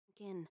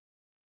in.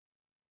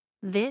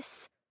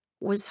 This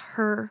was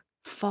her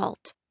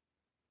fault.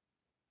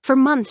 For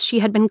months she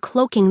had been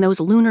cloaking those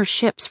lunar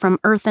ships from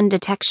Earthen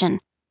detection,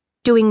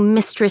 doing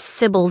Mistress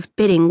Sybil's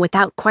bidding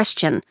without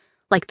question,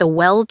 like the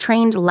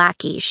well-trained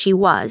lackey she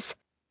was.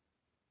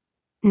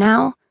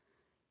 Now,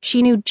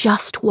 she knew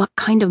just what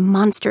kind of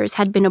monsters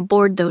had been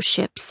aboard those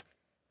ships.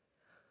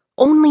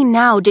 Only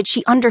now did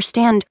she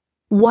understand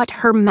what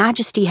Her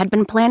Majesty had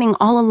been planning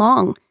all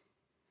along,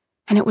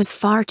 and it was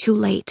far too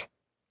late.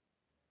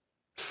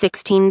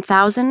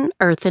 16,000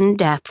 earthen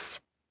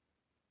deaths.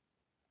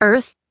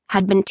 Earth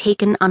had been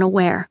taken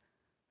unaware,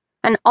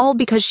 and all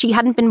because she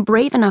hadn't been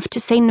brave enough to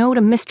say no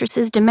to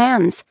Mistress's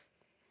demands.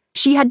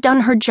 She had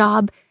done her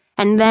job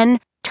and then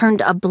turned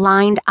a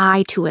blind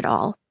eye to it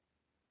all.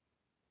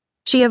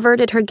 She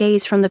averted her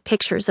gaze from the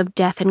pictures of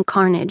death and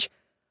carnage,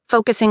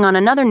 focusing on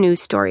another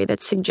news story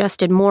that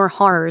suggested more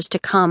horrors to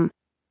come.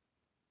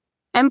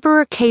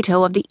 Emperor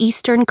Cato of the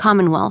Eastern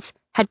Commonwealth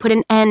had put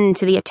an end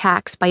to the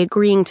attacks by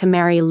agreeing to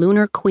marry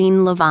Lunar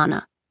Queen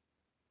Lavanna.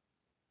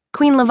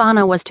 Queen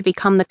Lavanna was to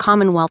become the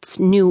Commonwealth's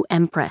new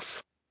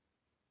empress.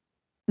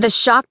 The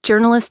shocked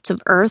journalists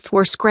of Earth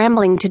were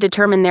scrambling to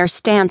determine their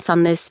stance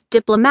on this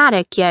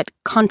diplomatic yet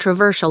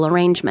controversial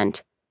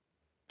arrangement.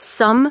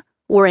 Some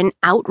were in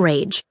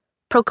outrage,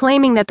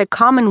 proclaiming that the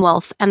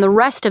Commonwealth and the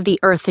rest of the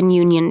Earthen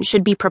Union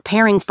should be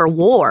preparing for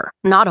war,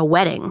 not a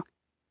wedding.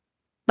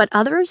 But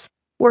others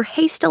were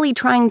hastily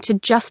trying to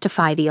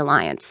justify the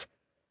alliance.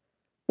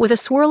 With a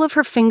swirl of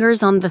her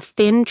fingers on the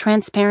thin,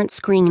 transparent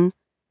screen,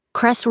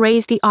 Cress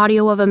raised the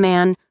audio of a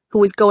man who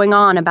was going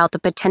on about the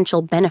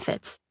potential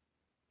benefits.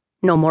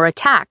 No more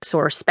attacks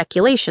or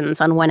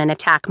speculations on when an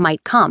attack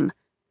might come.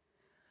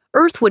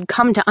 Earth would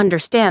come to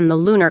understand the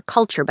lunar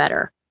culture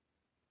better.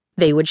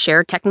 They would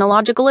share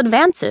technological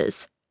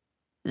advances.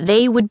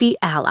 They would be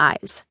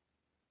allies.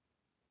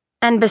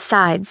 And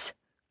besides,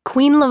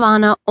 Queen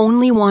Lavanna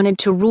only wanted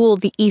to rule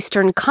the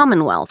Eastern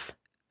Commonwealth.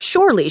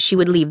 Surely she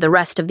would leave the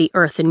rest of the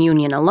Earthen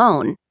Union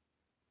alone.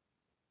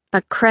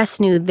 But Cress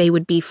knew they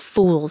would be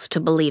fools to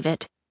believe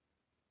it.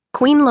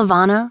 Queen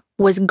Lavanna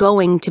was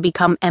going to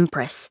become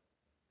empress.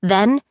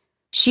 Then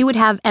she would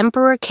have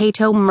Emperor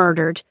Cato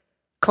murdered,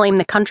 claim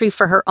the country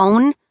for her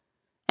own,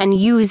 and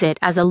use it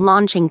as a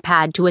launching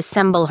pad to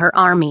assemble her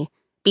army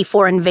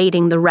before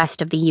invading the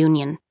rest of the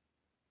Union.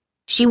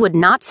 She would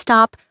not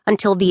stop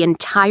until the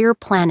entire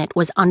planet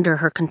was under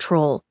her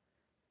control.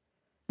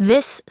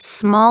 This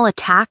small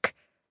attack,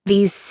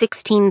 these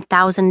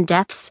 16,000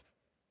 deaths,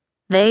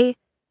 they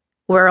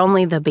were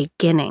only the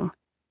beginning.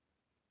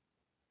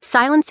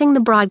 Silencing the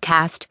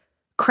broadcast,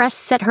 Cress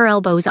set her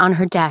elbows on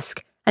her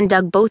desk and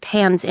dug both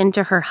hands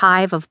into her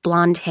hive of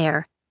blonde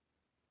hair.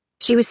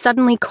 She was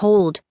suddenly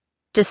cold,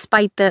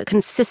 despite the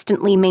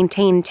consistently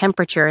maintained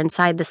temperature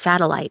inside the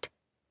satellite.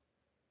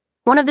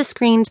 One of the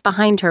screens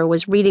behind her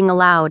was reading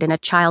aloud in a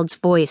child's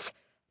voice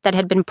that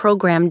had been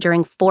programmed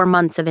during 4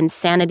 months of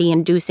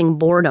insanity-inducing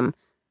boredom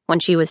when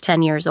she was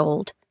 10 years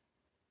old.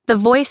 The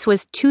voice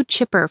was too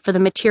chipper for the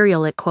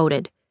material it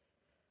quoted.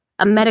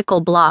 A medical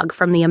blog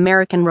from the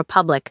American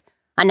Republic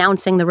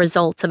announcing the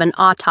results of an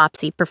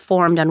autopsy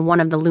performed on one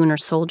of the lunar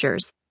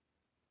soldiers.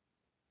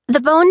 The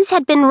bones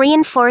had been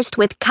reinforced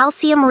with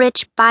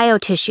calcium-rich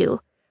biotissue,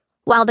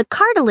 while the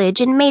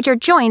cartilage in major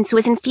joints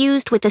was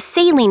infused with a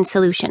saline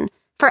solution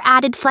for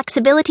added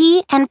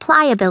flexibility and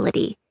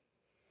pliability.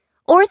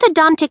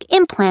 Orthodontic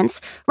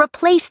implants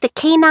replace the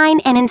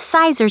canine and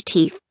incisor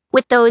teeth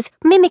with those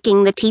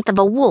mimicking the teeth of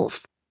a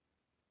wolf.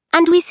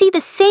 And we see the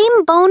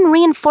same bone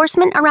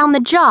reinforcement around the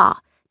jaw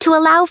to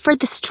allow for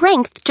the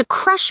strength to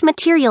crush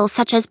materials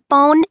such as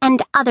bone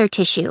and other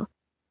tissue.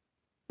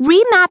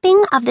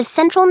 Remapping of the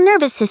central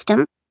nervous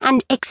system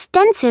and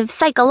extensive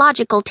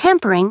psychological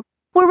tampering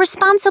were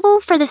responsible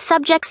for the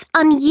subject's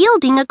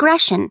unyielding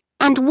aggression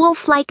and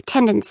wolf-like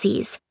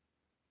tendencies.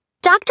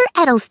 Dr.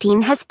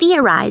 Edelstein has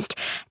theorized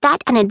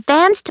that an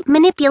advanced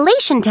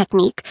manipulation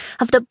technique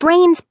of the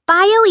brain's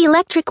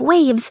bioelectric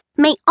waves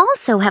may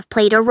also have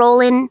played a role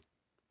in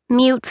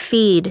mute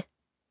feed.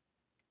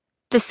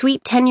 The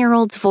sweet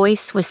 10-year-old's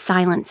voice was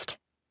silenced,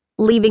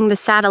 leaving the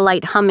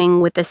satellite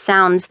humming with the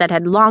sounds that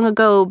had long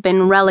ago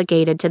been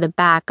relegated to the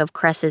back of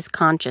Cress's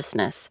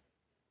consciousness.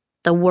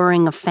 The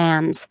whirring of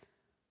fans,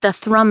 the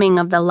thrumming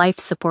of the life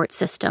support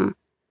system,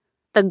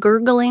 the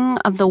gurgling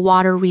of the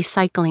water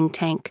recycling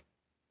tank.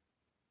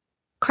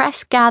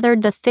 Cress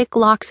gathered the thick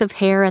locks of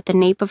hair at the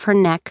nape of her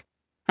neck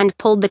and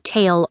pulled the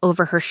tail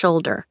over her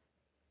shoulder.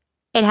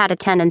 It had a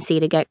tendency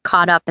to get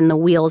caught up in the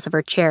wheels of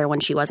her chair when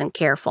she wasn't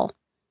careful.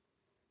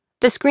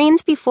 The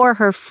screens before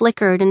her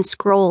flickered and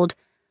scrolled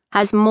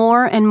as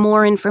more and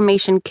more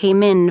information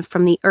came in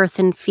from the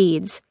earthen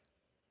feeds.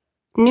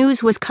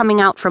 News was coming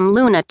out from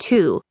Luna,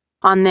 too,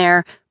 on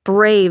their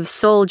brave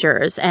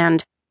soldiers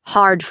and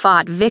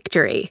hard-fought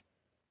victory.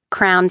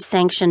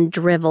 Crown-sanctioned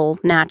drivel,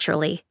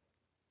 naturally.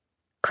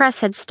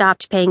 Cress had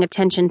stopped paying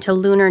attention to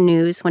lunar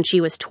news when she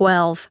was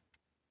 12.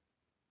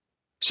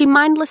 She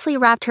mindlessly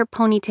wrapped her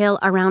ponytail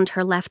around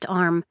her left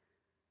arm,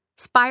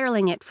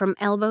 spiraling it from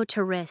elbow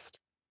to wrist,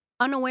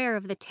 unaware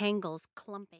of the tangles clumping.